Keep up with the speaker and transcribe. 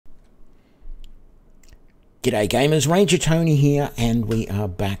G'day gamers, Ranger Tony here, and we are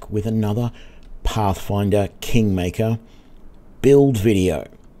back with another Pathfinder Kingmaker build video.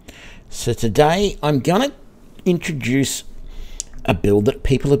 So today I'm going to introduce a build that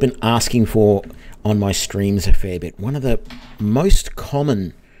people have been asking for on my streams a fair bit. One of the most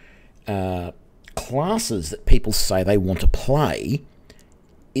common classes that people say they want to play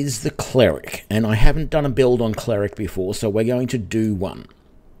is the Cleric, and I haven't done a build on Cleric before, so we're going to do one.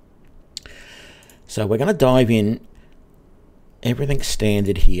 So we're going to dive in, everything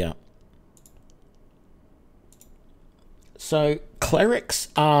standard here. So Clerics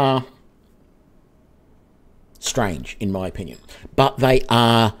are strange in my opinion, but they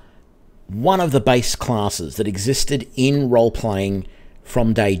are one of the base classes that existed in role-playing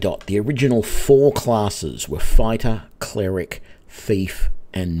from day dot. The original 4 classes were Fighter, Cleric, Thief,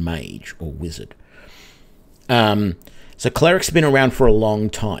 and Mage, or Wizard. So Clerics have been around for a long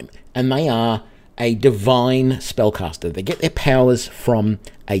time, and they are a divine spellcaster. They get their powers from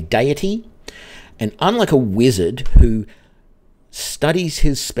a deity, and unlike a wizard who studies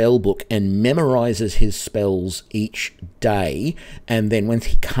his spell book and memorizes his spells each day, and then when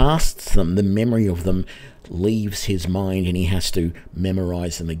he casts them, the memory of them leaves his mind and he has to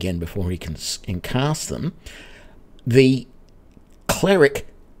memorize them again before he can cast them, the Cleric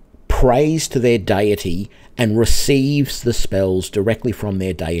prays to their deity and receives the spells directly from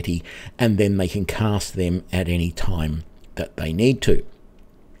their deity, and then they can cast them at any time that they need to.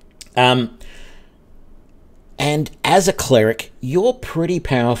 And as a Cleric, you're pretty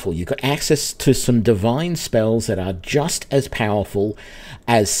powerful. You've got access to some divine spells that are just as powerful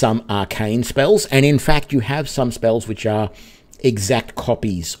as some arcane spells, and in fact you have some spells which are exact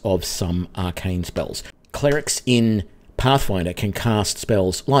copies of some arcane spells. Clerics in Pathfinder can cast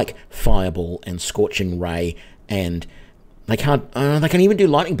spells like Fireball and Scorching Ray, and they can even do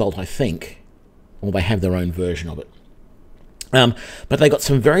Lightning Bolt, I think, or they have their own version of it. But they got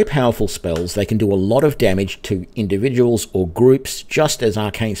some very powerful spells. They can do a lot of damage to individuals or groups, just as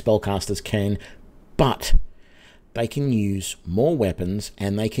arcane spellcasters can, but they can use more weapons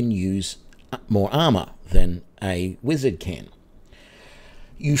and they can use more armor than a wizard can.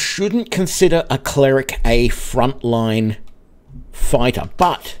 You shouldn't consider a Cleric a frontline fighter,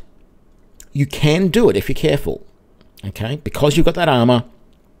 but you can do it if you're careful, okay? Because you've got that armor,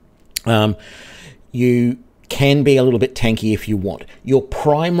 you can be a little bit tanky if you want. Your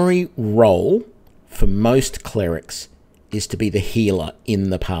primary role for most Clerics is to be the healer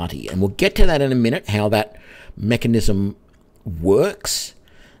in the party, and we'll get to that in a minute, how that mechanism works.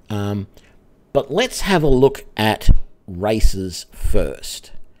 But let's have a look at races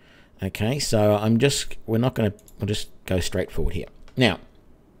first. Okay, so we'll just go straight forward here. Now,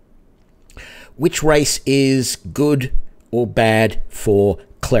 which race is good or bad for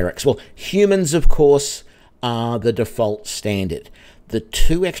Clerics? Well, humans, of course, are the default standard. The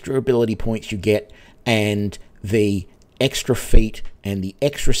 2 extra ability points you get and the extra feat and the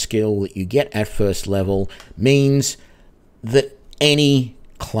extra skill that you get at first level means that any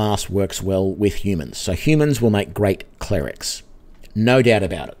class works well with humans. So humans will make great Clerics, no doubt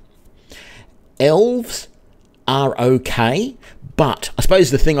about it. Elves are okay, but I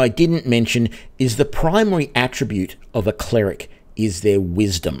suppose the thing I didn't mention is the primary attribute of a Cleric is their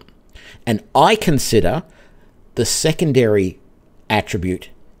wisdom, and I consider the secondary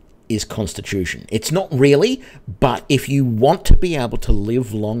attribute is Constitution. It's not really, but if you want to be able to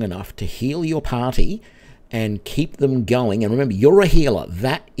live long enough to heal your party and keep them going, and remember, you're a healer,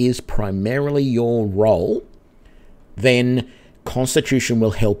 that is primarily your role, then Constitution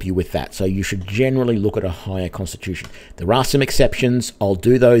will help you with that. So you should generally look at a higher Constitution. There are some exceptions. I'll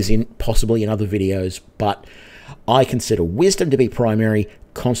do those possibly in other videos, but I consider Wisdom to be primary,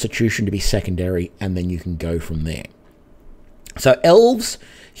 Constitution to be secondary, and then you can go from there. So elves,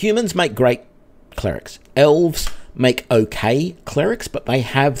 humans make great Clerics. Elves make okay Clerics, but they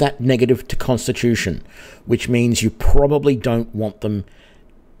have that negative to Constitution, which means you probably don't want them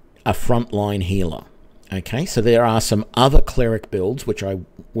a frontline healer. Okay, so there are some other Cleric builds, which I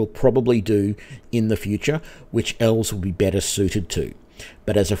will probably do in the future, which elves will be better suited to.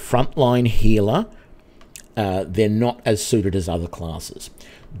 But as a frontline healer, they're not as suited as other classes.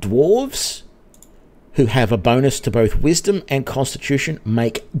 Dwarves, who have a bonus to both Wisdom and Constitution,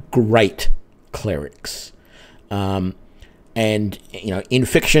 make great Clerics. And, you know, in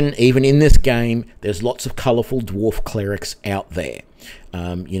fiction, even in this game, there's lots of colourful dwarf Clerics out there.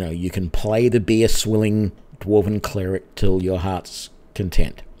 You know, you can play the beer-swilling dwarven Cleric till your heart's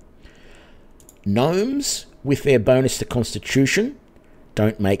content. Gnomes, with their bonus to Constitution,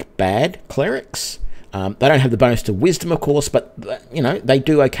 don't make bad Clerics. They don't have the bonus to Wisdom, of course, but, you know, they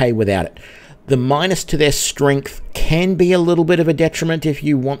do okay without it. The minus to their strength can be a little bit of a detriment if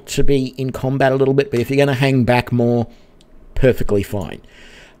you want to be in combat a little bit, but if you're going to hang back more, perfectly fine.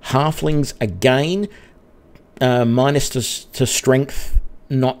 Halflings, again, minus to strength,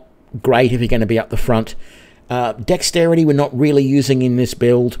 not great if you're going to be up the front. Dexterity we're not really using in this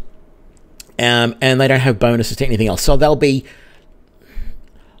build, and they don't have bonuses to anything else, so they'll be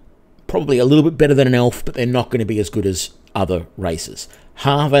probably a little bit better than an elf, but they're not going to be as good as other races.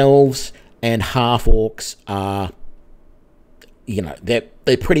 Half-elves and half-orcs are, you know, they're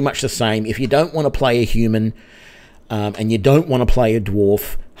pretty much the same. If you don't want to play a human and you don't want to play a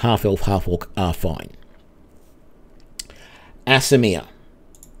dwarf, half-elf, half-orc are fine. Aasimar.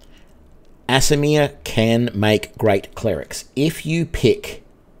 Aasimar can make great clerics. If you pick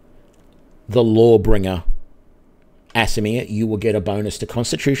the Lawbringer Aasimar, you will get a bonus to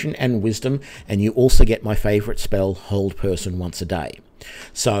Constitution and Wisdom, and you also get my favourite spell, Hold Person, once a day.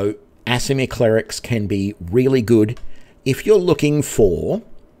 So Aasimar clerics can be really good if you're looking for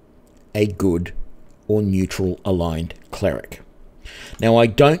a good or neutral aligned cleric. Now, I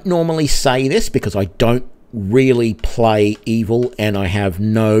don't normally say this because I don't really play evil and I have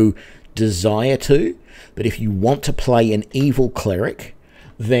no desire to, but if you want to play an evil cleric,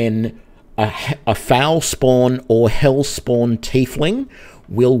 then a foul spawn or hell spawn tiefling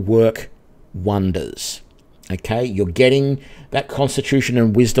will work wonders. Okay, you're getting that Constitution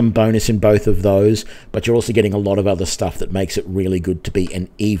and Wisdom bonus in both of those, but you're also getting a lot of other stuff that makes it really good to be an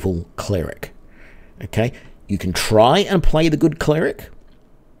evil cleric. Okay, you can try and play the good cleric,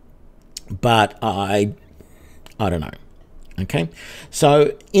 but I don't know. Okay,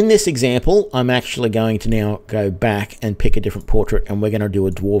 so in this example, I'm actually going to now go back and pick a different portrait, and we're going to do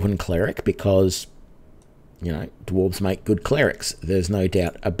a Dwarven cleric because, you know, dwarves make good clerics. There's no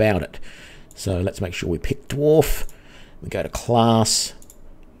doubt about it. So let's make sure we pick dwarf. We go to class,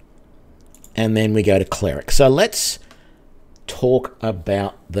 and then we go to cleric. So let's talk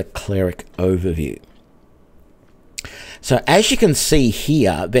about the cleric overview. So as you can see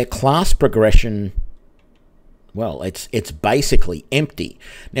here, their class progression, well, it's basically empty.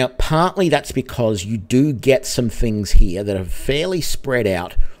 Now, partly that's because you do get some things here that are fairly spread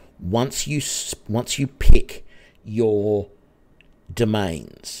out once you pick your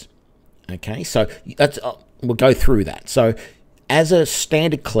domains. Okay, so that's we'll go through that. So, as a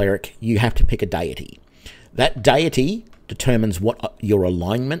standard cleric, you have to pick a deity. That deity determines what your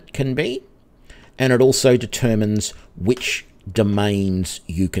alignment can be, and it also determines which domains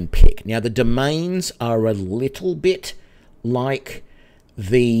you can pick. Now, the domains are a little bit like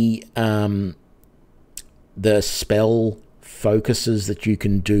the spell focuses that you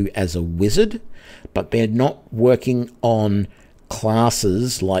can do as a wizard, but they're not working on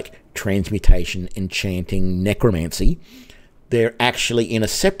classes like transmutation, enchanting, necromancy. They're actually in a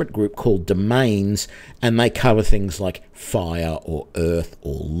separate group called domains, and they cover things like fire or earth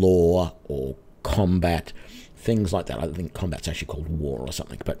or law or combat, things like that. I think combat's actually called war or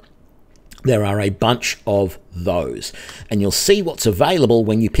something, but there are a bunch of those, and you'll see what's available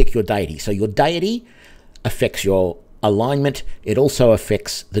when you pick your deity. So your deity affects your alignment. It also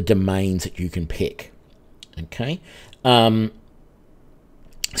affects the domains that you can pick. Okay.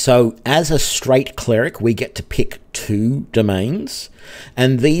 So as a straight cleric, we get to pick 2 domains,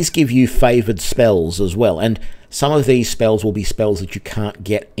 and these give you favored spells as well. And some of these spells will be spells that you can't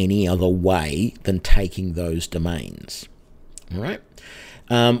get any other way than taking those domains. All right.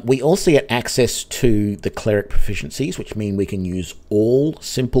 We also get access to the cleric proficiencies, which mean we can use all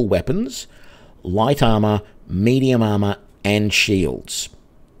simple weapons, light armor, medium armor, and shields.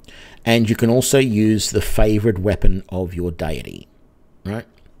 And you can also use the favored weapon of your deity. Right.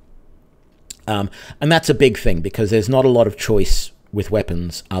 And that's a big thing because there's not a lot of choice with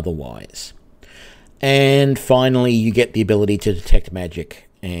weapons otherwise. And finally, you get the ability to detect magic,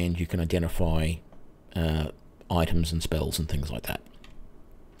 and you can identify items and spells and things like that.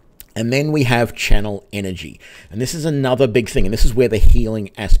 And then we have channel energy. And this is another big thing, and this is where the healing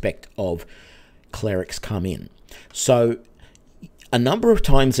aspect of clerics come in. So a number of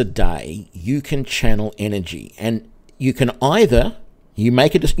times a day, you can channel energy, and you can either you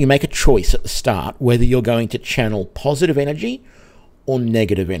make a choice at the start whether you're going to channel positive energy or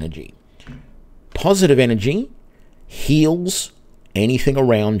negative energy. Positive energy heals anything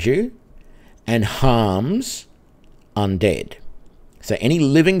around you and harms undead. So any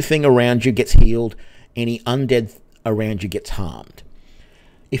living thing around you gets healed, any undead around you gets harmed.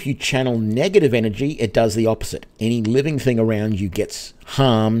 If you channel negative energy, it does the opposite. Any living thing around you gets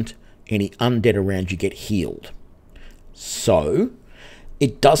harmed, any undead around you get healed. So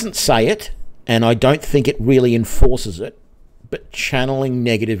it doesn't say it, and I don't think it really enforces it, but channeling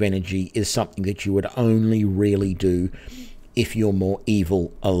negative energy is something that you would only really do if you're more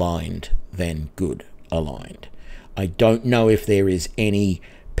evil aligned than good aligned. I don't know if there is any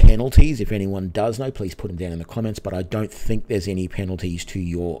penalties. If anyone does know, please put them down in the comments, but I don't think there's any penalties to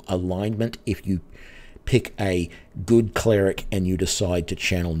your alignment if you pick a good cleric and you decide to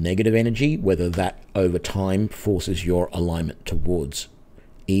channel negative energy, whether that over time forces your alignment towards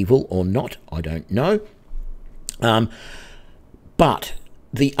evil or not, I don't know. But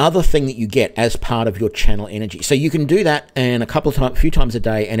the other thing that you get as part of your channel energy, so you can do that and a few times a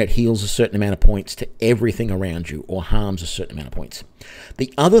day, and it heals a certain amount of points to everything around you, or harms a certain amount of points.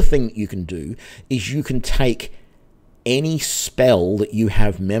 The other thing that you can do is you can take any spell that you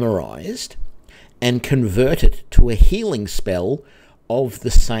have memorized and convert it to a healing spell of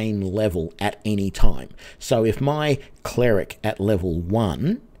the same level at any time. So if my cleric at level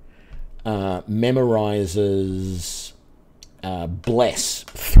 1 memorizes bless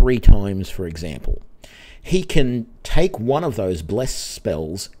 3 times, for example, he can take one of those bless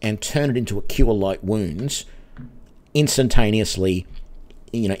spells and turn it into a cure light wounds instantaneously.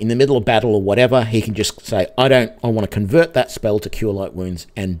 You know, in the middle of battle or whatever, he can just say, I want to convert that spell to cure light wounds,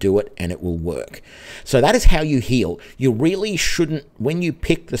 and do it, and it will work. So that is how you heal. You really shouldn't, when you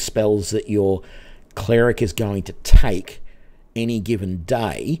pick the spells that your cleric is going to take any given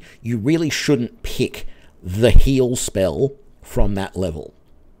day, you really shouldn't pick the heal spell from that level,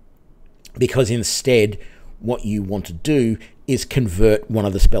 because instead what you want to do is convert one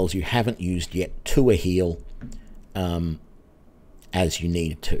of the spells you haven't used yet to a heal as you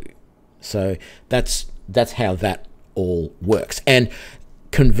need to. So that's how that all works. And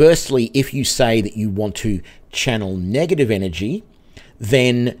conversely, if you say that you want to channel negative energy,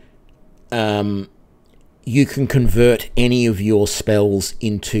 then you can convert any of your spells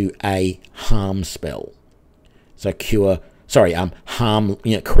into a harm spell. So harm,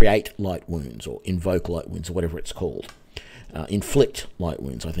 create light wounds, or invoke light wounds, or whatever it's called. Inflict light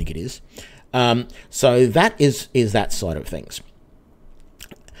wounds, I think it is. So that is that side of things.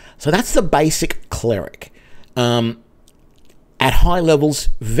 So that's the basic cleric. At high levels,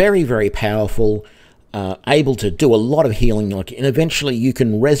 very, very powerful, able to do a lot of healing, and eventually you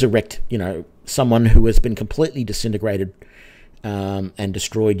can resurrect, someone who has been completely disintegrated and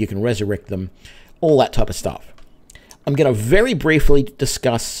destroyed. You can resurrect them, all that type of stuff. I'm going to very briefly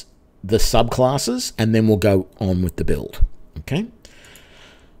discuss the subclasses, and then we'll go on with the build. Okay.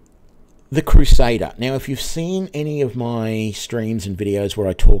 The Crusader. Now, if you've seen any of my streams and videos where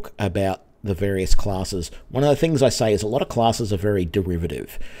I talk about the various classes, one of the things I say is a lot of classes are very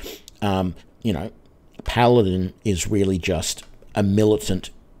derivative. Paladin is really just a militant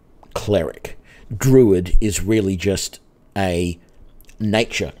cleric. Druid is really just a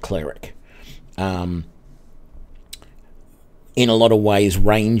nature cleric. In a lot of ways,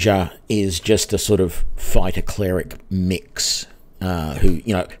 Ranger is just a sort of fighter-cleric mix.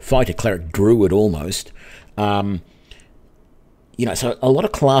 Fighter-cleric druid almost. So a lot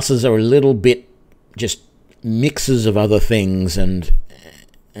of classes are a little bit just mixes of other things, and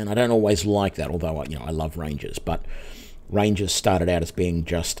I don't always like that, although I love Rangers, but Rangers started out as being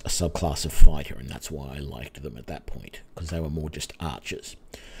just a subclass of fighter, and that's why I liked them at that point, because they were more just archers.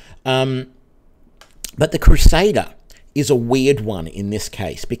 But the Crusader is a weird one in this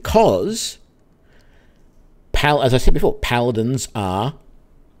case, because as I said before, paladins are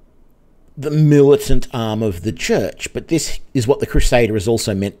the militant arm of the church, but this is what the Crusader is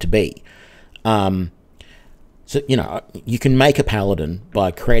also meant to be. So, you can make a paladin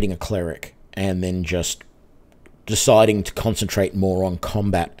by creating a cleric and then just deciding to concentrate more on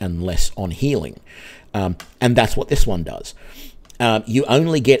combat and less on healing. And that's what this one does. You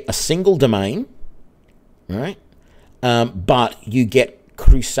only get a single domain, right? But you get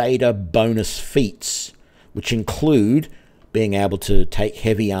Crusader bonus feats, which include being able to take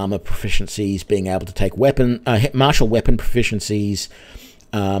heavy armor proficiencies, being able to take martial weapon proficiencies,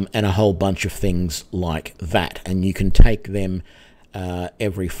 and a whole bunch of things like that. And you can take them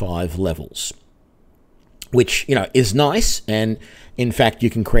every 5 levels, which, is nice. And in fact, you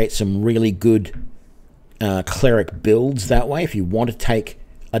can create some really good cleric builds that way. If you want to take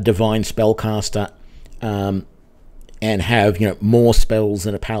a divine spellcaster and have, more spells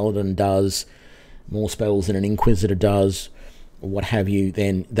than a paladin does, more spells than an inquisitor does, or what have you,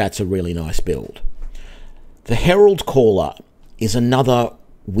 then that's a really nice build. The Herald Caller is another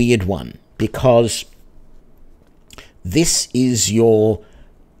weird one, because this is your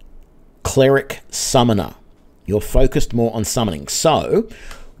cleric summoner. You're focused more on summoning. So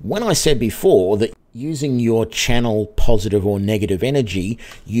when I said before that using your channel positive or negative energy,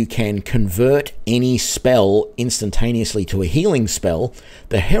 you can convert any spell instantaneously to a healing spell.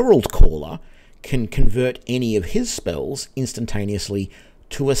 The Herald Caller can convert any of his spells instantaneously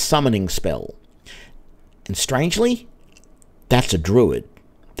to a summoning spell. And strangely, that's a druid.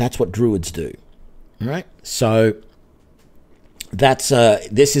 That's what druids do. All right? So that's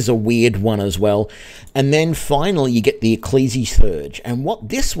this is a weird one as well. And then finally you get the Ecclesiurge. And what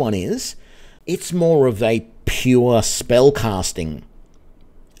this one is, it's more of a pure spellcasting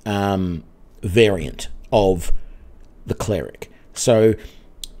variant of the cleric. So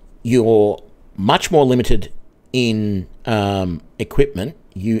you're much more limited in equipment.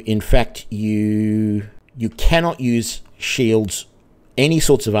 In fact, you cannot use shields, any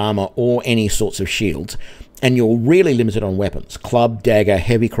sorts of armor or any sorts of shields, and you're really limited on weapons: club, dagger,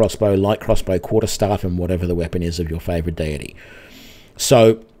 heavy crossbow, light crossbow, quarterstaff, and whatever the weapon is of your favorite deity.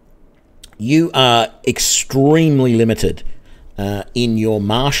 So you are extremely limited in your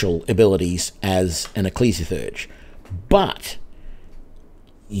martial abilities as an Ecclesiurge, but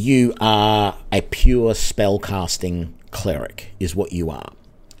you are a pure spellcasting cleric, is what you are.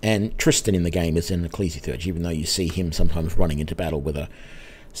 And Tristan in the game is an Ecclesiurge, even though you see him sometimes running into battle with a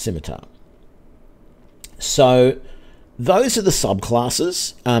scimitar. So those are the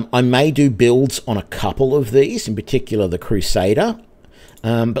subclasses. I may do builds on a couple of these, in particular the Crusader.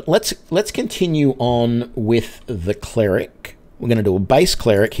 But let's continue on with the cleric. We're going to do a base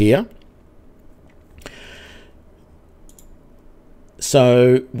cleric here.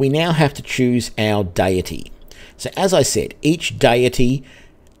 So we now have to choose our deity. So as I said, each deity,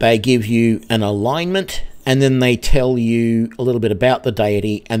 they give you an alignment, and then they tell you a little bit about the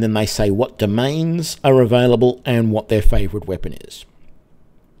deity, and then they say what domains are available and what their favorite weapon is.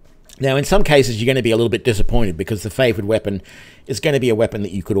 Now, in some cases, you're going to be a little bit disappointed because the favorite weapon is going to be a weapon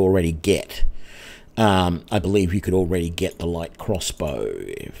that you could already get. I believe you could already get the light crossbow,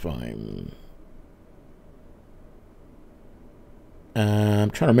 if I'm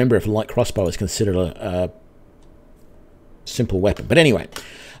trying to remember if a light crossbow is considered a simple weapon. But anyway,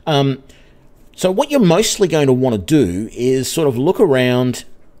 so what you're mostly going to want to do is sort of look around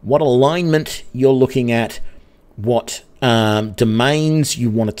what alignment you're looking at, what domains you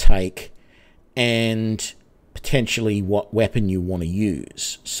want to take, and potentially what weapon you want to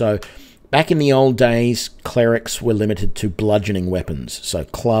use. So back in the old days, clerics were limited to bludgeoning weapons. So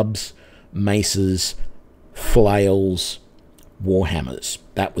clubs, maces, flails, warhammers.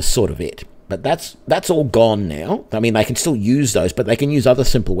 That was sort of it. But that's all gone now. I mean, they can still use those, but they can use other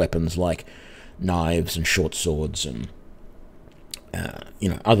simple weapons like knives and short swords and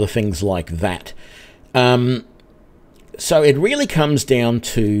other things like that. So it really comes down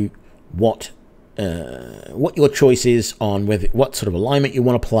to what your choice is on what sort of alignment you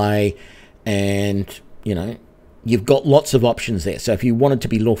want to play, and you've got lots of options there. So if you wanted to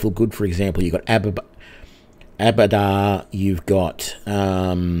be lawful good, for example, you've got Abadar, you've got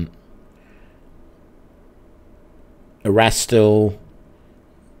Erastil,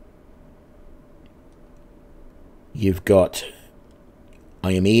 you've got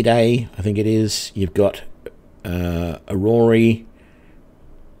Iamide, I think it is, you've got Aurori,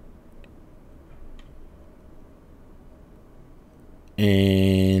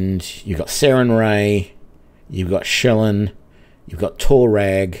 and you've got Serenray, you've got Shellen, you've got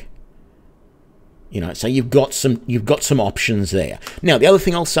Torag. So you've got some options there. Now, the other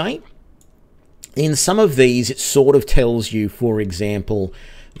thing I'll say, in some of these, it sort of tells you, for example,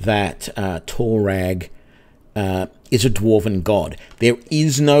 that Torag is a dwarven god. There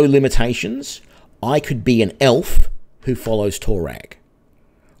is no limitations. I could be an elf who follows Torag,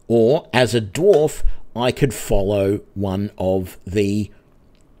 or as a dwarf, I could follow one of the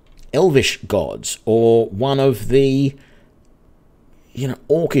elvish gods, or one of the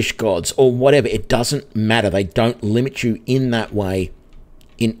orcish gods, or whatever. It doesn't matter. They don't limit you in that way,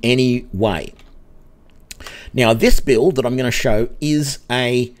 in any way. Now, this build that I'm going to show is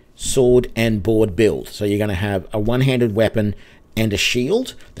a sword and board build. So you're going to have a one-handed weapon and a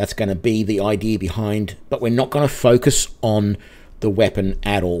shield. That's going to be the idea behind, but we're not going to focus on the weapon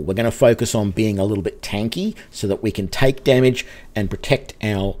at all. We're going to focus on being a little bit tanky so that we can take damage and protect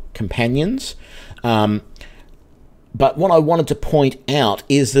our companions. But what I wanted to point out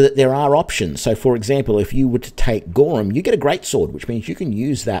is that there are options. So, for example, if you were to take Gorham, you get a greatsword, which means you can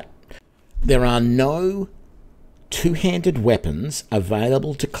use that. There are no two-handed weapons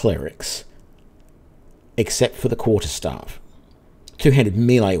available to clerics except for the quarterstaff. Two-handed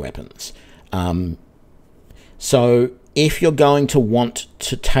melee weapons. So if you're going to want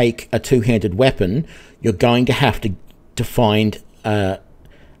to take a two-handed weapon, you're going to have to find a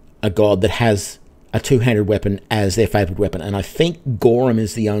god that has a two-handed weapon as their favored weapon, and I think Gorham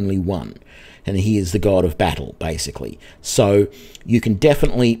is the only one, and he is the god of battle, basically. So you can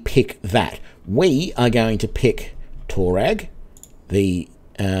definitely pick that. We are going to pick Torag, the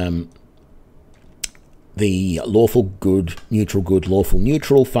lawful good, lawful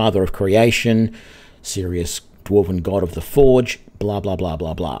neutral, father of creation, serious dwarven god of the forge, blah, blah, blah,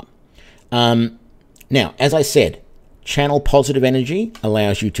 blah, blah. Now, as I said, channel positive energy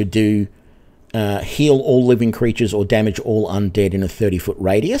allows you to do heal all living creatures or damage all undead in a 30-foot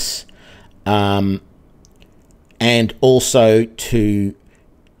radius, and also to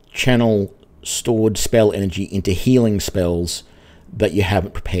channel stored spell energy into healing spells that you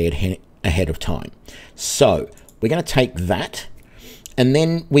haven't prepared ahead of time. So we're going to take that, and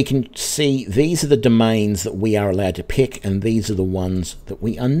then we can see these are the domains that we are allowed to pick, and these are the ones that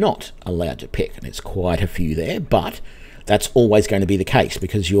we are not allowed to pick. And it's quite a few there, but that's always going to be the case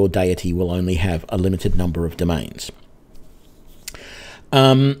because your deity will only have a limited number of domains.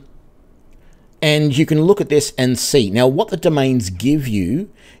 And you can look at this and see. Now, what the domains give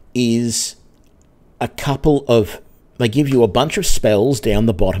you is a couple of... They give you a bunch of spells down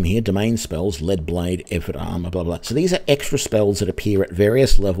the bottom here, domain spells, lead blade, effort armor, blah, blah, blah. So these are extra spells that appear at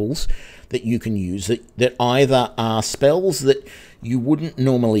various levels that you can use that either are spells that you wouldn't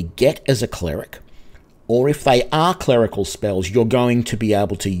normally get as a cleric, or if they are clerical spells, you're going to be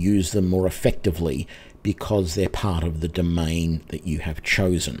able to use them more effectively because they're part of the domain that you have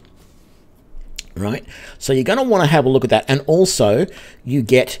chosen. Right? So you're going to want to have a look at that. And also, you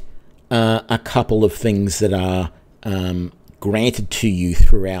get a couple of things that are granted to you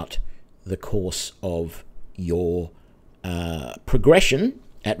throughout the course of your progression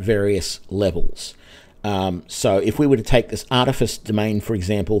at various levels. So if we were to take this Artifice domain, for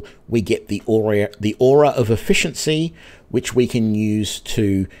example, we get the aura of efficiency, which we can use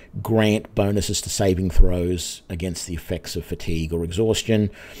to grant bonuses to saving throws against the effects of fatigue or exhaustion.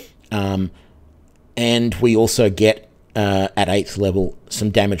 And we also get, at 8th level, some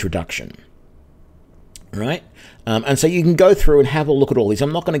damage reduction. Right? And so you can go through and have a look at all these.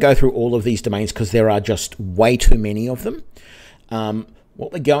 I'm not going to go through all of these domains because there are just way too many of them.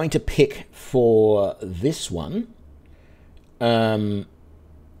 What we're going to pick for this one, it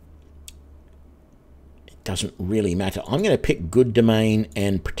doesn't really matter. I'm going to pick Good Domain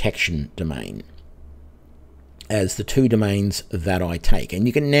and Protection Domain as the two domains that I take. And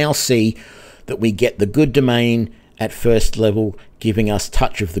you can now see that we get the Good Domain at first level, giving us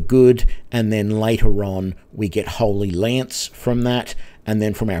Touch of the Good, and then later on we get Holy Lance from that, and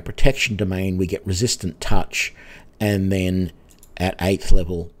then from our Protection Domain we get Resistant Touch, and then at 8th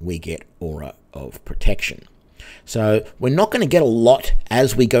level we get Aura of Protection. So we're not going to get a lot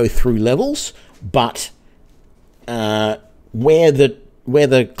as we go through levels, but where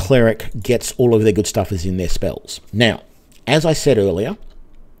the cleric gets all of their good stuff is in their spells. Now, as I said earlier,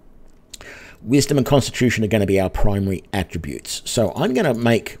 Wisdom and Constitution are going to be our primary attributes. So I'm going to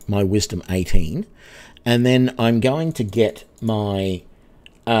make my Wisdom 18, and then I'm going to get my...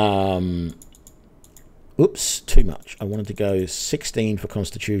 oops, too much. I wanted to go 16 for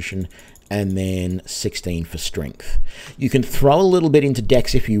Constitution and then 16 for Strength. You can throw a little bit into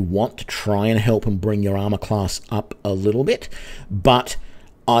Dex if you want to try and help and bring your armor class up a little bit, but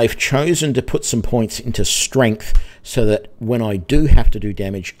I've chosen to put some points into Strength so that when I do have to do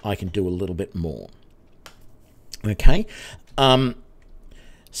damage, I can do a little bit more. Okay.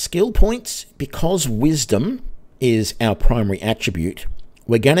 Skill points, because Wisdom is our primary attribute,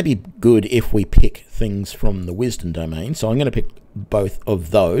 we're going to be good if we pick things from the Wisdom domain. So I'm going to pick both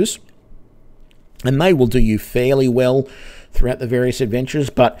of those. And they will do you fairly well throughout the various adventures.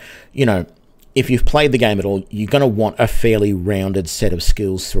 But, you know, if you've played the game at all, you're going to want a fairly rounded set of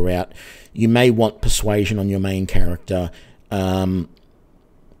skills throughout. You may want Persuasion on your main character. But,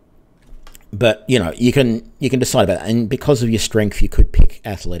 you know, you can decide about that. And because of your strength, you could pick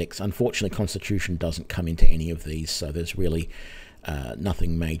Athletics. Unfortunately, Constitution doesn't come into any of these. So there's really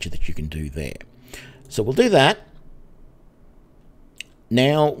nothing major that you can do there. So we'll do that.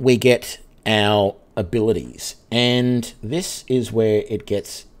 Now we get our abilities. And this is where it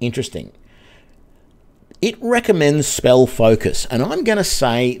gets interesting. It recommends spell focus, and I'm going to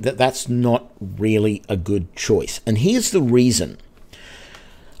say that that's not really a good choice. And here's the reason.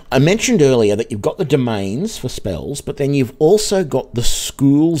 I mentioned earlier that you've got the domains for spells, but then you've also got the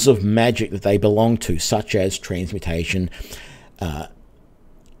schools of magic that they belong to, such as transmutation,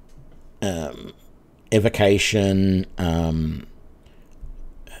 evocation,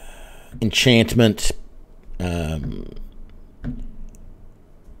 enchantment,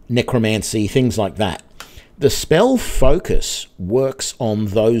 necromancy, things like that. The spell focus works on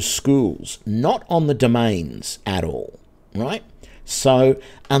those schools, not on the domains at all, right? So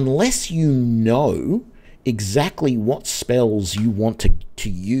unless you know exactly what spells you want to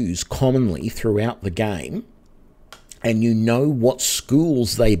use commonly throughout the game, and you know what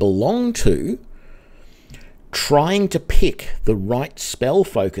schools they belong to, trying to pick the right spell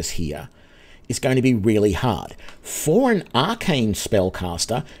focus here is going to be really hard. For an arcane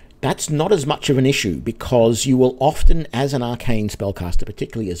spellcaster, that's not as much of an issue, because you will often, as an arcane spellcaster,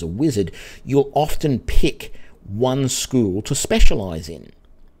 particularly as a wizard, you'll often pick one school to specialize in,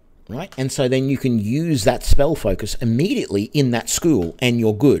 right? And so then you can use that spell focus immediately in that school and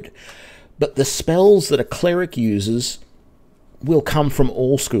you're good. But the spells that a cleric uses will come from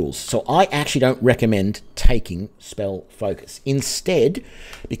all schools. So I actually don't recommend taking spell focus. Instead,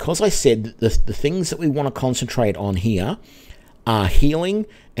 because I said the things that we want to concentrate on here are healing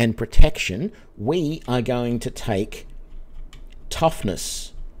and protection, we are going to take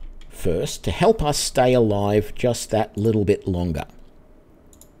toughness first to help us stay alive just that little bit longer.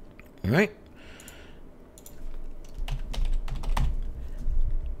 All right.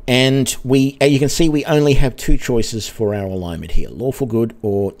 And you can see we only have two choices for our alignment here, lawful good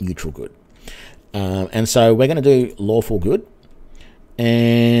or neutral good. And so we're going to do lawful good,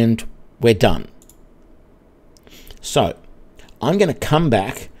 and we're done. So I'm going to come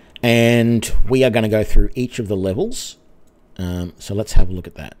back and we are going to go through each of the levels. So let's have a look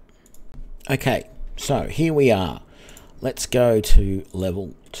at that. Okay, so here we are. Let's go to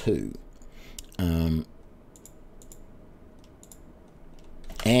level 2.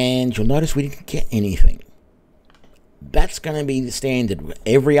 And you'll notice we didn't get anything. That's going to be the standard.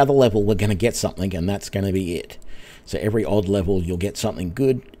 Every other level we're going to get something, and that's going to be it. So every odd level you'll get something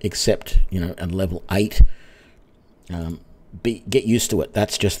good, except, you know, at level 8. Get used to it.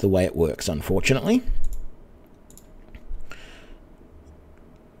 That's just the way it works, unfortunately.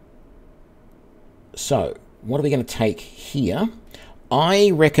 So what are we going to take here?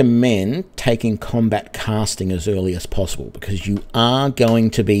 I recommend taking combat casting as early as possible, because you are going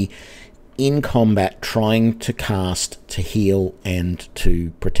to be in combat trying to cast to heal and to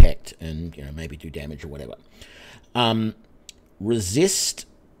protect and, you know, maybe do damage or whatever. Resist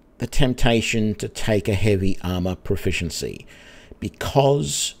the temptation to take a heavy armor proficiency,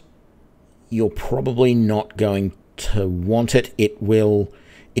 because you're probably not going to want it.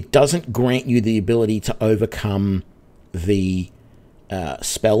 It doesn't grant you the ability to overcome the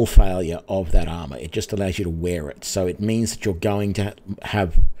spell failure of that armor. It just allows you to wear it. So it means that you're going to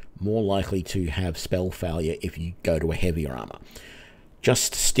have more likely to have spell failure if you go to a heavier armor.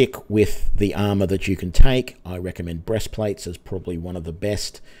 Just stick with the armor that you can take. I recommend breastplates as probably one of the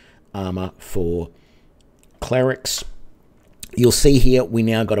best armor for clerics. You'll see here we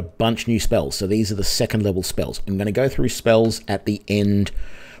now got a bunch new spells. So these are the second level spells. I'm going to go through spells at the end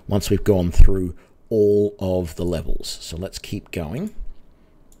once we've gone through all of the levels. So let's keep going.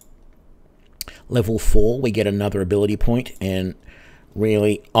 Level 4, we get another ability point, and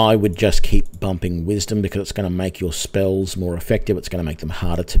really I would just keep bumping wisdom, because it's going to make your spells more effective. It's going to make them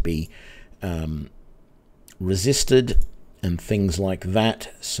harder to be resisted and things like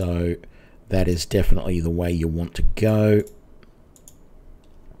that. So that is definitely the way you want to go.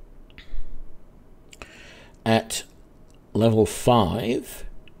 At level 5,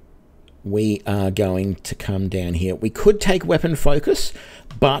 we are going to come down here. We could take weapon focus,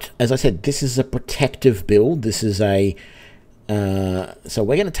 but as I said, this is a protective build. This is a so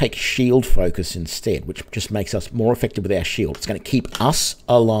we're going to take shield focus instead, which just makes us more effective with our shield. It's going to keep us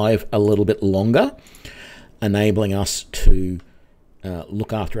alive a little bit longer, enabling us to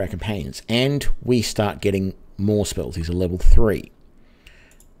look after our companions. And we start getting more spells. These are level 3.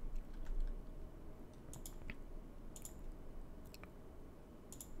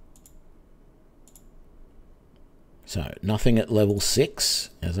 So nothing at level 6.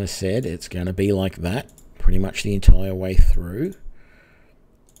 As I said, it's going to be like that pretty much the entire way through,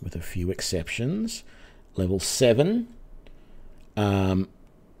 with a few exceptions. Level 7.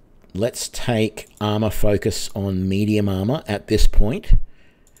 Let's take armor focus on medium armor at this point.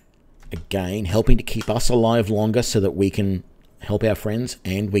 Again, helping to keep us alive longer so that we can help our friends,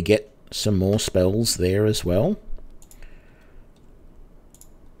 and we get some more spells there as well.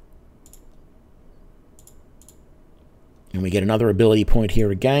 And we get another ability point here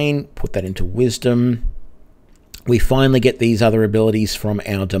again, put that into wisdom. We finally get these other abilities from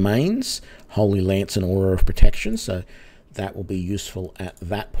our domains, Holy Lance and Aura of Protection. So that will be useful at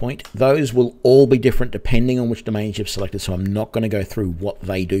that point. Those will all be different depending on which domains you've selected, so I'm not going to go through what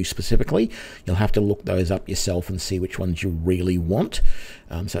they do specifically. You'll have to look those up yourself and see which ones you really want.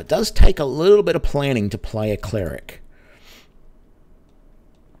 So it does take a little bit of planning to play a cleric.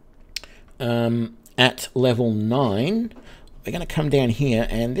 At level 9, we're going to come down here,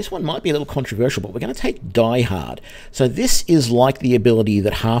 and this one might be a little controversial, but we're going to take Die Hard. So this is like the ability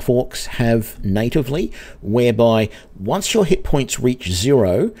that half-orcs have natively, whereby once your hit points reach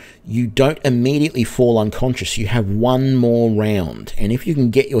 0, you don't immediately fall unconscious. You have one more round, and if you can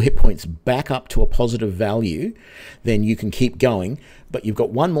get your hit points back up to a positive value, then you can keep going, but you've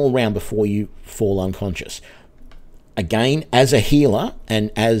got one more round before you fall unconscious. Again, as a healer, and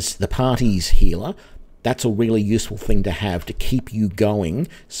as the party's healer, that's a really useful thing to have to keep you going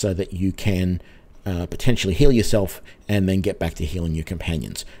so that you can potentially heal yourself and then get back to healing your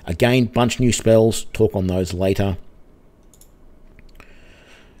companions. Again, bunch new spells, talk on those later.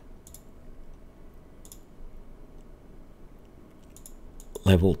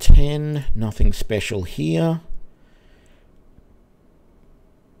 Level 10, nothing special here.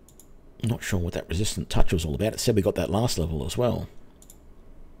 Not sure what that resistant touch was all about. It said we got that last level as well.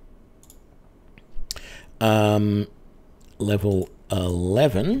 Level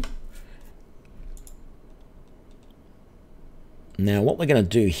 11. Now what we're going to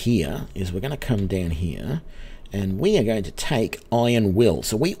do here is we're going to come down here and we are going to take Iron Will.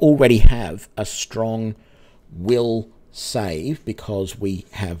 So we already have a strong will save because we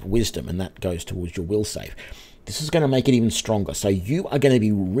have wisdom, and that goes towards your will save. This is going to make it even stronger. So you are going to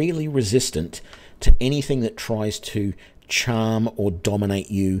be really resistant to anything that tries to charm or dominate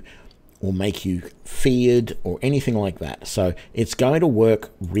you or make you feared or anything like that. So it's going to work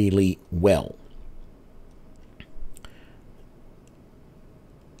really well.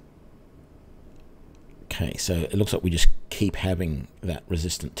 Okay, so it looks like we just keep having that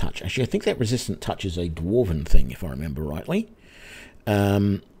resistant touch. Actually, I think that resistant touch is a dwarven thing, if I remember rightly.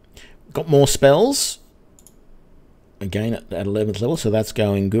 Got more spells. Again, at 11th level, so that's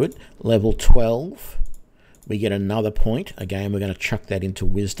going good. Level 12, we get another point. Again, we're going to chuck that into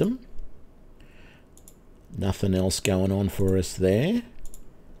wisdom. Nothing else going on for us there.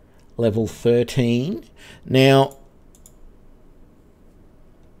 Level 13. Now,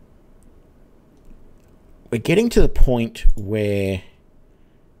 we're getting to the point where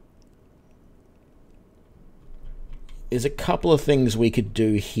there's a couple of things we could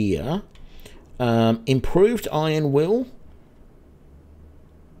do here. Improved Iron Will.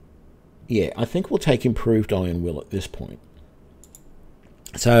 Yeah, I think we'll take Improved Iron Will at this point.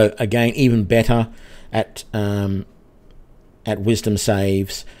 So again, even better at wisdom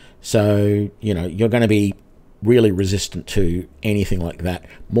saves. So, you know, you're going to be really resistant to anything like that.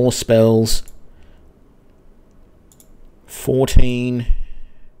 More spells. 14.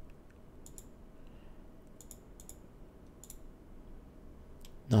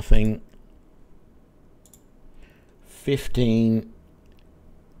 Nothing. 15.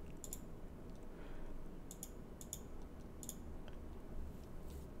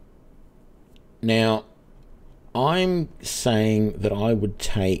 Now, I'm saying that I would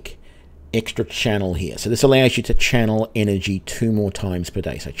take extra channel here. So this allows you to channel energy 2 more times per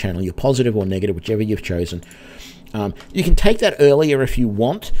day. So channel your positive or negative, whichever you've chosen. You can take that earlier if you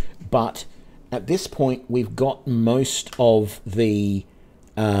want, but at this point we've got most of the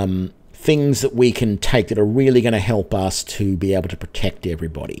things that we can take that are really going to help us to be able to protect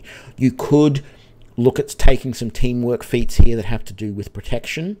everybody. You could look at taking some teamwork feats here that have to do with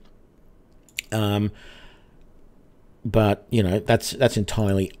protection. But, you know, that's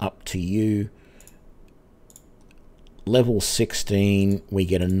entirely up to you. Level 16, we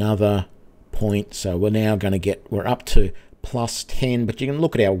get another point. So we're now going to get, we're up to plus 10, but you can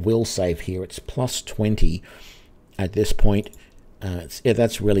look at our will save here. It's plus 20 at this point. Yeah,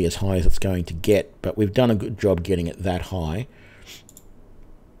 that's really as high as it's going to get, but we've done a good job getting it that high.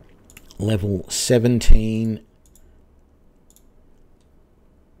 Level 17.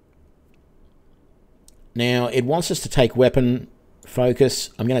 Now, it wants us to take weapon focus.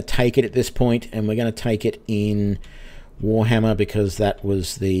 I'm going to take it at this point, and we're going to take it in Warhammer because that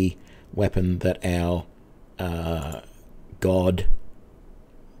was the weapon that our god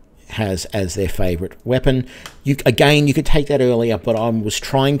has as their favorite weapon. Again, you could take that earlier, but I was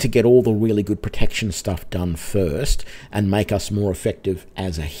trying to get all the really good protection stuff done first and make us more effective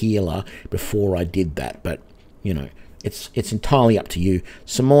as a healer before I did that. But, you know, it's entirely up to you.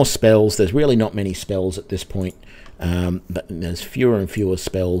 Some more spells. There's really not many spells at this point, but there's fewer and fewer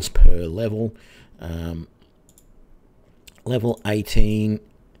spells per level. Level 18,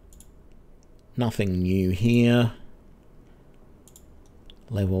 nothing new here.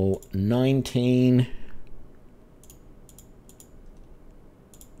 level 19.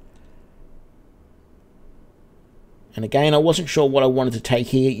 And again, I wasn't sure what I wanted to take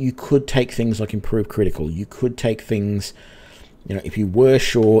here. You could take things like Improve Critical. You could take things, you know, if you were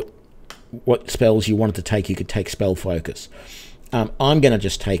short what spells you wanted to take, you could take Spell Focus. I'm going to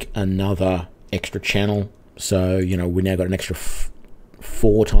just take another extra channel. So, you know, we now got an extra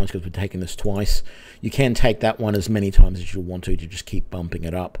 4 times because we're taking this twice. You can take that one as many times as you want to just keep bumping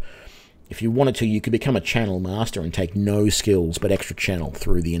it up. If you wanted to, you could become a channel master and take no skills but extra channel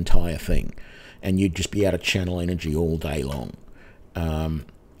through the entire thing. And you'd just be able to channel energy all day long.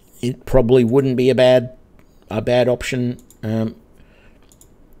 It probably wouldn't be a bad option. And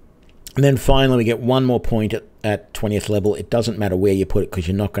then finally, we get one more point at 20th level. It doesn't matter where you put it because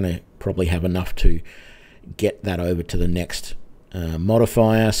you're not going to probably have enough to get that over to the next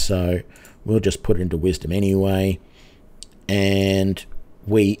modifier. So we'll just put it into Wisdom anyway. And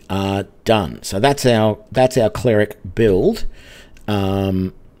we are done. So that's our cleric build.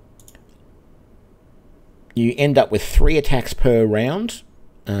 You end up with 3 attacks per round,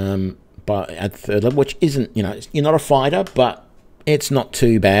 but at 3rd level, which isn't, you know, you're not a fighter, but it's not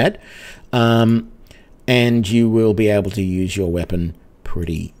too bad. And you will be able to use your weapon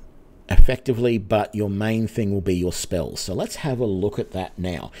pretty effectively, but your main thing will be your spells. So let's have a look at that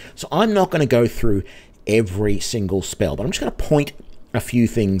now. So I'm not going to go through every single spell, but I'm just going to point a few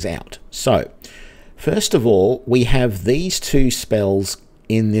things out. So first of all, we have these 2 spells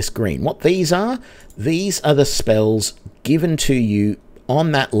in this green. What these are the spells given to you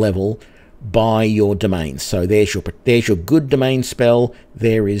on that level by your domain. So there's your good domain spell,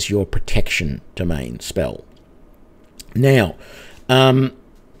 there is your protection domain spell. Now,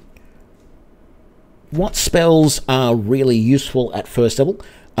 what spells are really useful at 1st level,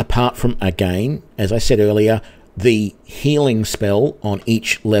 apart from, again, as I said earlier, the healing spell on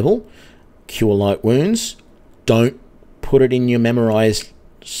each level, Cure Light Wounds. Don't put it in your memorized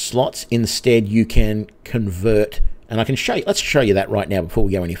slots. Instead, you can convert, and I can show you, let's show you that right now before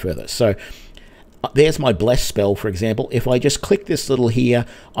we go any further. So there's my Bless spell, for example. If I just click this little here,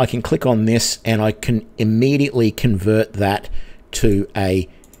 I can click on this and I can immediately convert that to a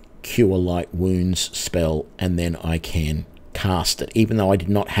Cure Light Wounds spell, and then I can cast it, even though I did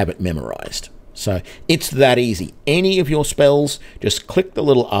not have it memorized. So it's that easy. Any of your spells, just click the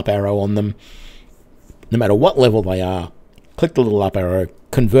little up arrow on them, no matter what level they are, click the little up arrow,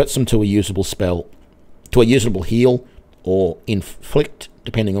 converts them to a usable spell, to a usable heal or inflict,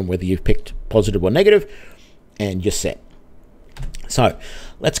 depending on whether you've picked positive or negative, and you're set. So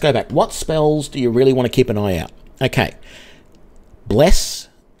let's go back. What spells do you really want to keep an eye out? Okay, Bless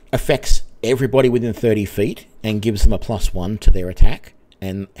affects everybody within 30 feet and gives them a +1 to their attack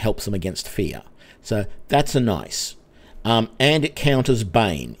and helps them against fear. So that's a nice. And it counters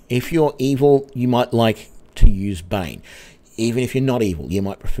Bane. If you're evil, you might like to use Bane. Even if you're not evil, you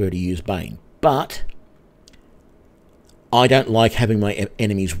might prefer to use Bane. But I don't like having my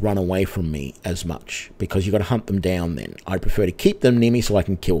enemies run away from me as much, because you've got to hunt them down then. I prefer to keep them near me so I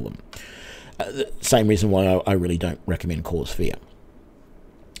can kill them. Same reason why I really don't recommend Cause Fear.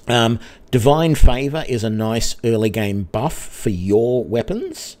 Divine Favor is a nice early game buff for your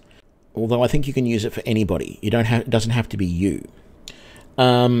weapons, although I think you can use it for anybody. It doesn't have to be you.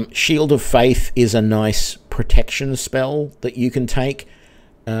 Shield of Faith is a nice protection spell that you can take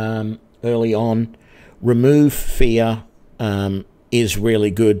early on. Remove Fear is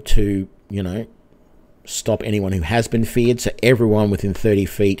really good to, you know, stop anyone who has been feared. So everyone within 30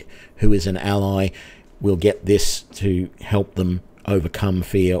 feet who is an ally will get this to help them overcome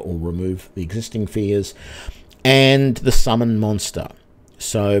fear or remove the existing fears. And the Summon Monster.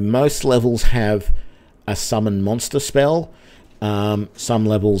 So most levels have a Summon Monster spell. Some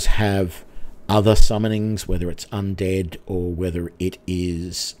levels have other summonings, whether it's undead or whether it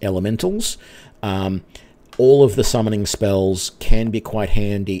is elementals. All of the summoning spells can be quite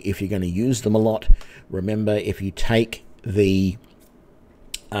handy if you're going to use them a lot. Remember, if you take the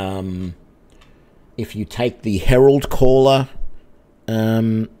Herald Caller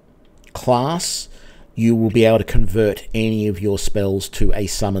class, you will be able to convert any of your spells to a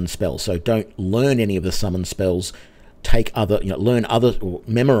summon spell. So don't learn any of the summon spells. Take other, learn other, or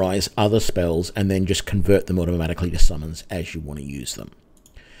memorize other spells, and then just convert them automatically to summons as you want to use them.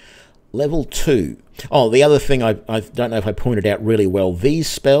 Level 2. Oh, the other thing I don't know if I pointed out really well, these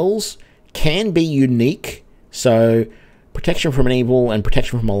spells can be unique. So Protection from an Evil and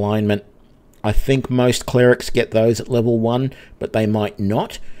Protection from Alignment, I think most clerics get those at level 1, but they might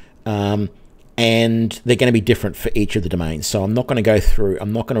not. And they're going to be different for each of the domains. So I'm not going to go through,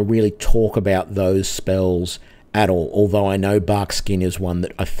 I'm not going to really talk about those spells at all, although I know Bark Skin is one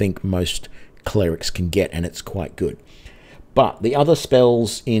that I think most clerics can get, and it's quite good. But the other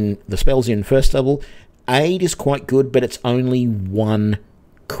spells in first level, Aid is quite good, but it's only one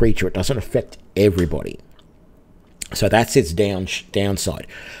creature. It doesn't affect everybody. So that's its downside.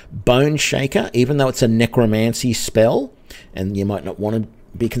 Bone Shaker, even though it's a necromancy spell, and you might not want to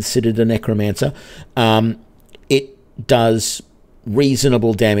be considered a necromancer, it does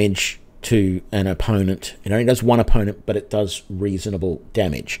reasonable damage to an opponent. It only does one opponent, but it does reasonable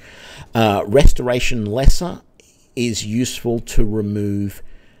damage. Restoration Lesser is useful to remove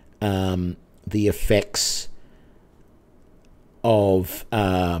the effects of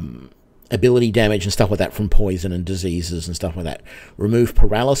ability damage and stuff like that from poison and diseases and stuff like that. Remove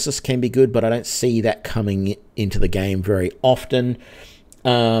Paralysis can be good, but I don't see that coming into the game very often.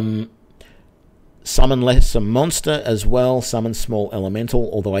 Summon Lesser Monster as well. Summon Small Elemental,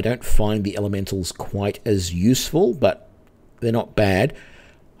 although I don't find the elementals quite as useful, but they're not bad.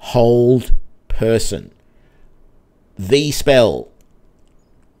 Hold Person. The spell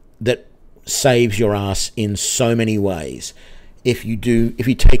that saves your ass in so many ways. If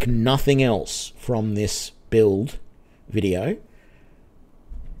you take nothing else from this build video,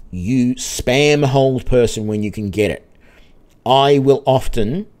 you spam Hold Person when you can get it. I will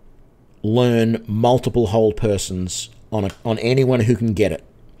often learn multiple Hold Persons on anyone who can get it.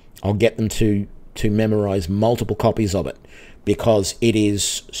 I'll get them to memorize multiple copies of it because it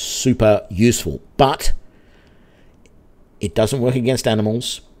is super useful. But it doesn't work against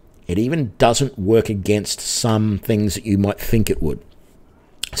animals. It even doesn't work against some things that you might think it would.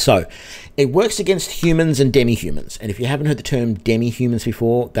 So, it works against humans and demi-humans. And if you haven't heard the term demi-humans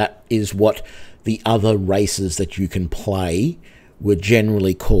before, that is what the other races that you can play were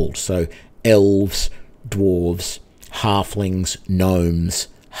generally called. So, elves, dwarves, halflings, gnomes,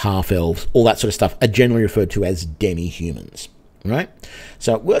 half-elves, all that sort of stuff are generally referred to as demi-humans. Right?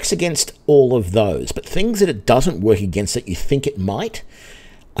 So it works against all of those, but things that it doesn't work against that you think it might,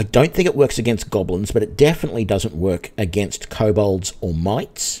 I don't think it works against goblins, but it definitely doesn't work against kobolds or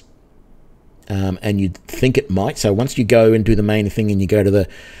mites. And you'd think it might. So once you go and do the main thing and you go to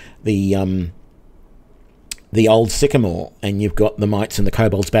the old sycamore and you've got the mites and the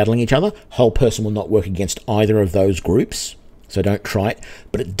kobolds battling each other, Whole Person will not work against either of those groups. So don't try it.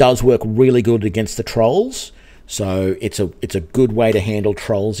 But it does work really good against the trolls. So it's a good way to handle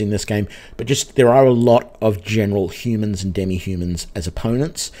trolls in this game. But just there are a lot of general humans and demi-humans as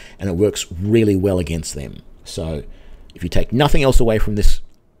opponents, and it works really well against them. So if you take nothing else away from this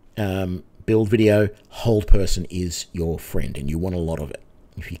build video, Hold Person is your friend, and you want a lot of it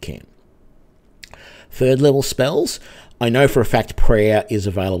if you can. Third level spells. I know for a fact Prayer is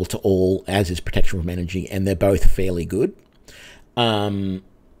available to all, as is Protection from Energy, and they're both fairly good.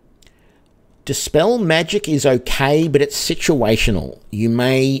 Dispel Magic is okay, but it's situational. You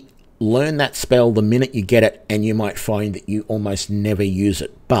may learn that spell the minute you get it, and you might find that you almost never use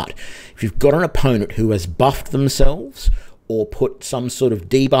it. But if you've got an opponent who has buffed themselves or put some sort of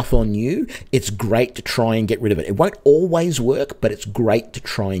debuff on you, it's great to try and get rid of it. It won't always work, but it's great to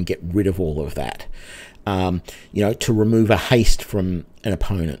try and get rid of all of that. You know, to remove a haste from an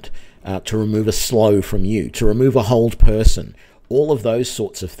opponent, to remove a slow from you, to remove a Hold Person, all of those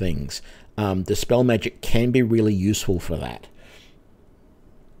sorts of things. Dispel Magic can be really useful for that.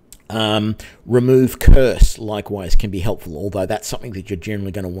 Remove Curse, likewise, can be helpful, although that's something that you're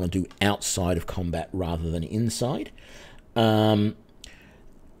generally going to want to do outside of combat rather than inside. As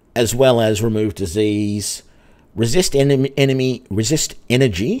well as Remove Disease. Resist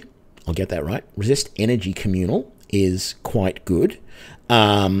Energy, I'll get that right. Resist Energy Communal is quite good.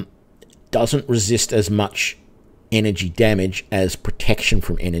 Doesn't resist as much energy damage as Protection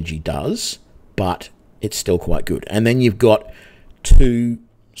from Energy does, but it's still quite good. And then you've got two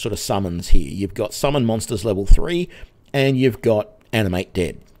sort of summons here. You've got Summon Monsters level 3, and you've got Animate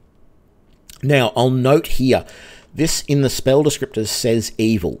Dead. Now, I'll note here, this in the spell descriptors says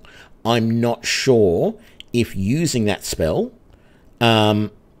evil. I'm not sure if using that spell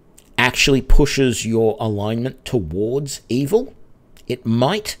actually pushes your alignment towards evil. It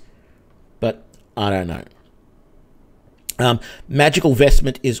might, but I don't know. Magical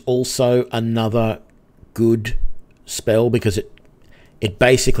Vestment is also another good spell because it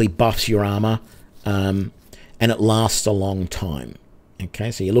basically buffs your armor and it lasts a long time. Okay,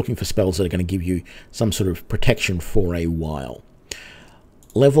 so you're looking for spells that are going to give you some sort of protection for a while.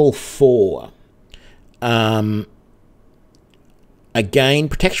 Level 4. Again,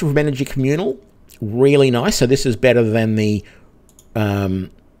 Protection from Energy Communal, really nice. So this is better than the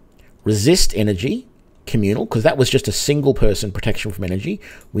Resist Energy Communal, because that was just a single person Protection from Energy.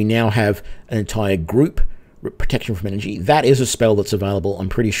 We now have an entire group protection from energy. That is a spell that's available, I'm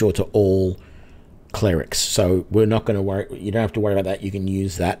pretty sure, to all clerics. So we're not going to worry. You don't have to worry about that. You can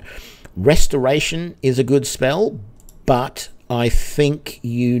use that. Restoration is a good spell, but I think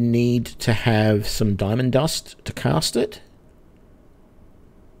you need to have some diamond dust to cast it.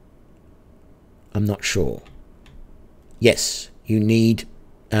 I'm not sure. Yes, you need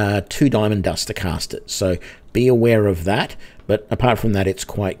 2 diamond dust to cast it. So be aware of that. But apart from that, it's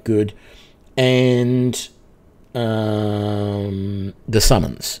quite good. And the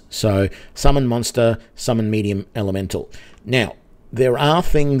summons. So summon monster, summon medium elemental. Now, there are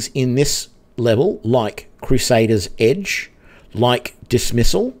things in this level like Crusader's Edge, like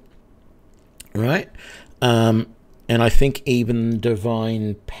Dismissal, right? And I think even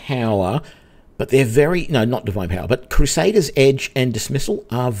Divine Power, but they're very, no, not Divine Power, but Crusader's Edge and Dismissal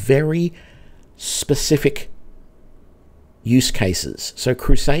are very specific use cases. So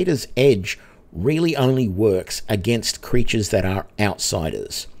Crusader's Edge really only works against creatures that are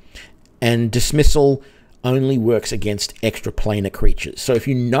outsiders, and Dismissal only works against extraplanar creatures. So if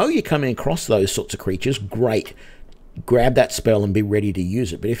you know you're coming across those sorts of creatures, great, grab that spell and be ready to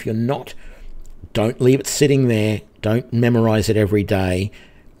use it. But if you're not, don't leave it sitting there. Don't memorize it every day,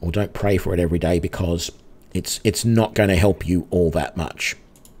 or don't pray for it every day, because it's not going to help you all that much.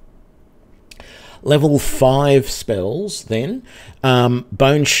 Level 5 spells then.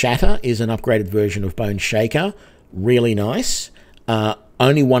 Bone Shatter is an upgraded version of Bone Shaker. Really nice.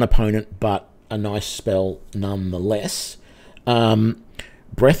 Only one opponent, but a nice spell nonetheless.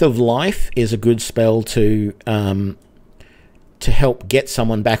 Breath of Life is a good spell to help get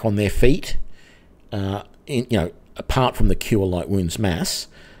someone back on their feet. Apart from the Cure Light Wounds Mass.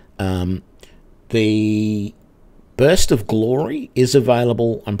 The Burst of Glory is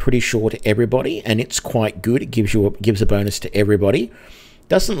available, I'm pretty sure, to everybody, and it's quite good. It gives a bonus to everybody.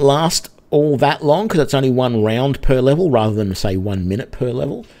 Doesn't last all that long because it's only 1 round per level rather than, say, 1 minute per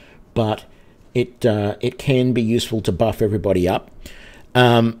level, but it can be useful to buff everybody up.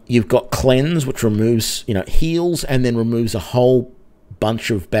 You've got Cleanse, which removes, heals and then removes a whole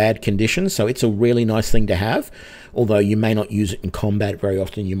bunch of bad conditions, so it's a really nice thing to have, although you may not use it in combat very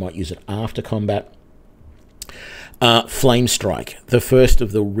often. You might use it after combat. Flame Strike, the first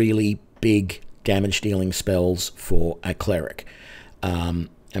of the really big damage dealing spells for a cleric, and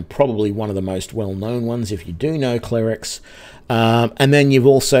probably one of the most well-known ones if you do know clerics. And then you've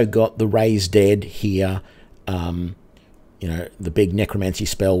also got the Raise Dead here. The big necromancy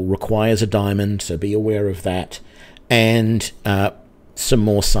spell requires a diamond, so be aware of that. And some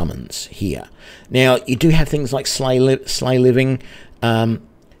more summons here. Now, you do have things like Slay Living,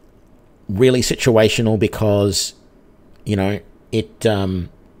 really situational because,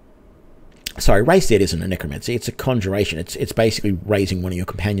 sorry, Raise Dead isn't a necromancy, it's a conjuration. It's basically raising one of your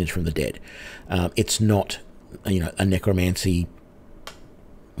companions from the dead. It's not, a necromancy,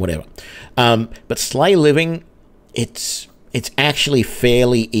 whatever. But Slay Living, it's actually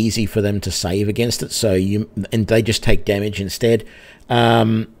fairly easy for them to save against it, and they just take damage instead.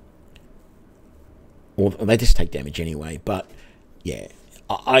 Or they just take damage anyway, but yeah,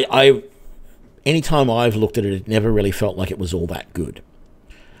 anytime I've looked at it, it never really felt like it was all that good.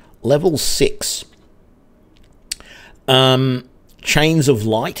 Level 6. Chains of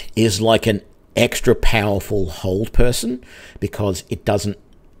Light is like an extra powerful hold person because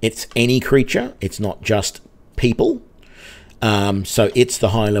it's any creature, it's not just people. So it's the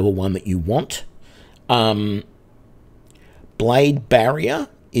high level one that you want. Blade Barrier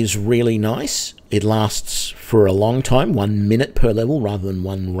is really nice. It lasts for a long time, 1 minute per level rather than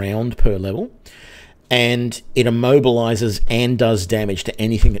 1 round per level. And it immobilizes and does damage to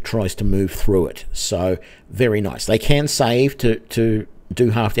anything that tries to move through it. So very nice. They can save to do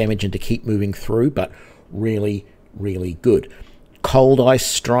half damage and to keep moving through, but really, really good. Cold Ice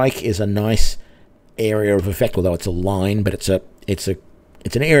Strike is a nice area of effect, although it's a line, but it's an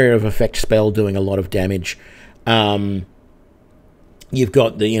area of effect spell doing a lot of damage. You've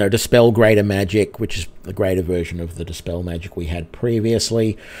got the Dispel Greater Magic, which is the greater version of the Dispel Magic we had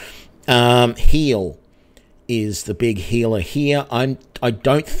previously. Heal is the big healer here. I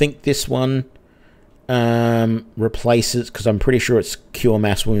don't think this one replaces, because I'm pretty sure it's Cure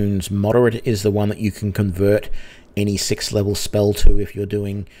Mass Wounds Moderate is the one that you can convert any 6th level spell to if you're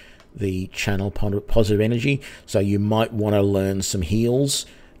doing the Channel Positive Energy. So you might want to learn some heals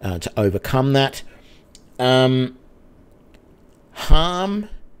to overcome that. Harm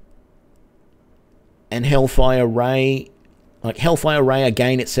and Hellfire Ray. Like Hellfire Ray,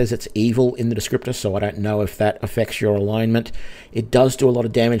 again, it says it's evil in the descriptor, so I don't know if that affects your alignment. It does do a lot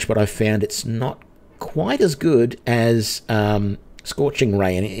of damage, but I found it's not quite as good as Scorching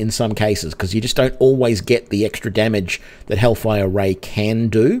Ray in some cases, because you just don't always get the extra damage that Hellfire Ray can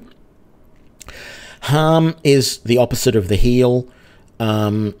do. Harm is the opposite of the heal.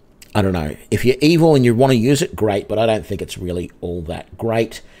 I don't know. If you're evil and you want to use it, great, but I don't think it's really all that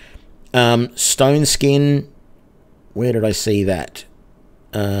great. Stone Skin, where did I see that?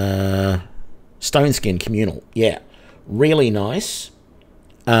 Stone Skin Communal, yeah. Really nice.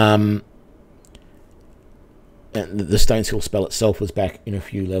 And the Stone Skill spell itself was back in a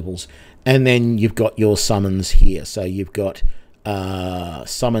few levels. And then you've got your summons here. So you've got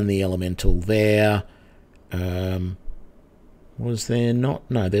Summon the Elemental there. Was there not?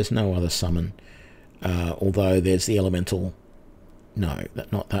 No, there's no other summon. Although there's the Elemental. No,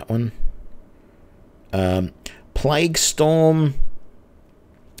 not that one. Plague Storm.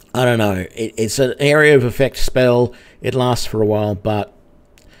 I don't know. It's an area of effect spell. It lasts for a while, but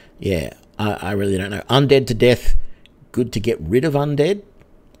yeah, I really don't know. Undead to Death. Good to get rid of undead.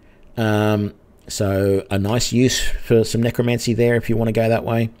 So a nice use for some necromancy there if you want to go that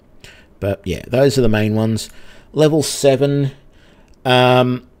way. But yeah, those are the main ones. Level 7.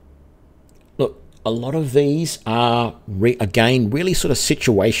 Look, a lot of these are, again, really sort of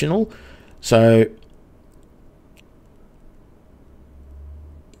situational. So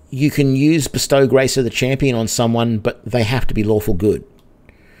you can use Bestow Grace of the Champion on someone, but they have to be lawful good.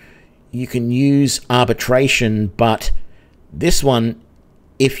 You can use Arbitration, but this one,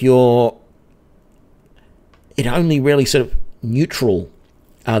 if you're... It only really sort of neutral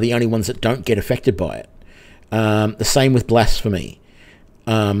are the only ones that don't get affected by it. The same with Blasphemy.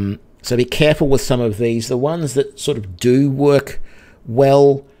 So be careful with some of these. The ones that sort of do work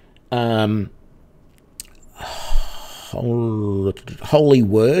well... Holy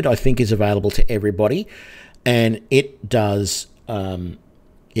Word, I think, is available to everybody, and it does.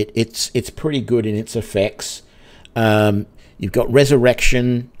 It's pretty good in its effects. You've got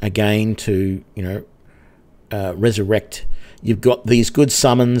Resurrection again to resurrect. You've got these good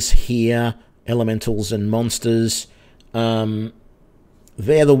summons here, elementals and monsters. They're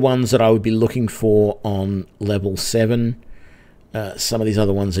the ones that I would be looking for on level 7. Some of these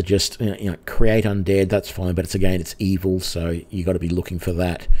other ones are just, create undead, that's fine, but it's evil, so you got to be looking for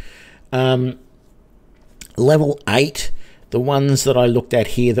that. Level 8, the ones that I looked at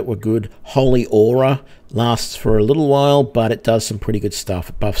here that were good, Holy Aura lasts for a little while, but it does some pretty good stuff.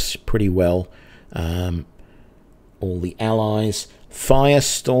 It buffs pretty well all the allies.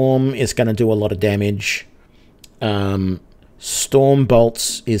 Firestorm is going to do a lot of damage. Storm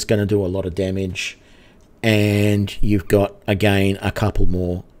Bolts is going to do a lot of damage. And you've got, again, a couple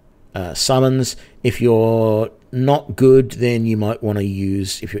more summons. If you're not good, then you might want to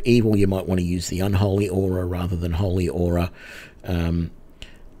use, if you're evil, you might want to use the Unholy Aura rather than Holy Aura. And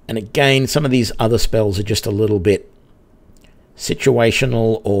again, some of these other spells are just a little bit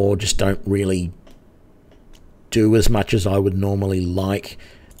situational or just don't really do as much as I would normally like.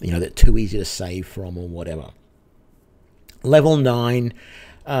 They're too easy to save from or whatever. Level 9...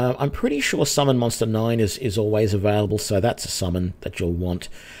 I'm pretty sure Summon Monster 9 is always available, so that's a summon that you'll want.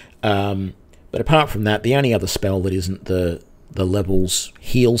 But apart from that, the only other spell that isn't the levels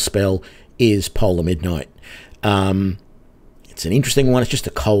heal spell is Polar Midnight. It's an interesting one. It's just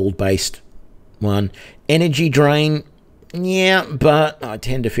a cold-based one. Energy Drain, yeah, but I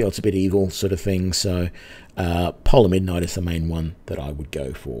tend to feel it's a bit evil sort of thing, so Polar Midnight is the main one that I would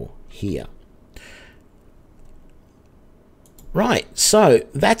go for here. Right, so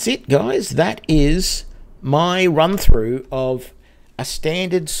that's it, guys. That is my run-through of a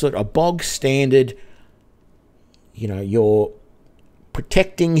standard, a bog standard, your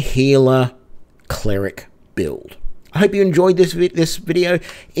protecting healer cleric build. I hope you enjoyed this video.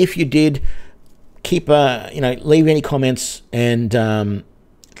 If you did, keep leave any comments and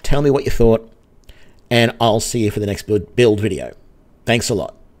tell me what you thought, and I'll see you for the next build video. Thanks a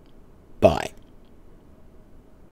lot. Bye.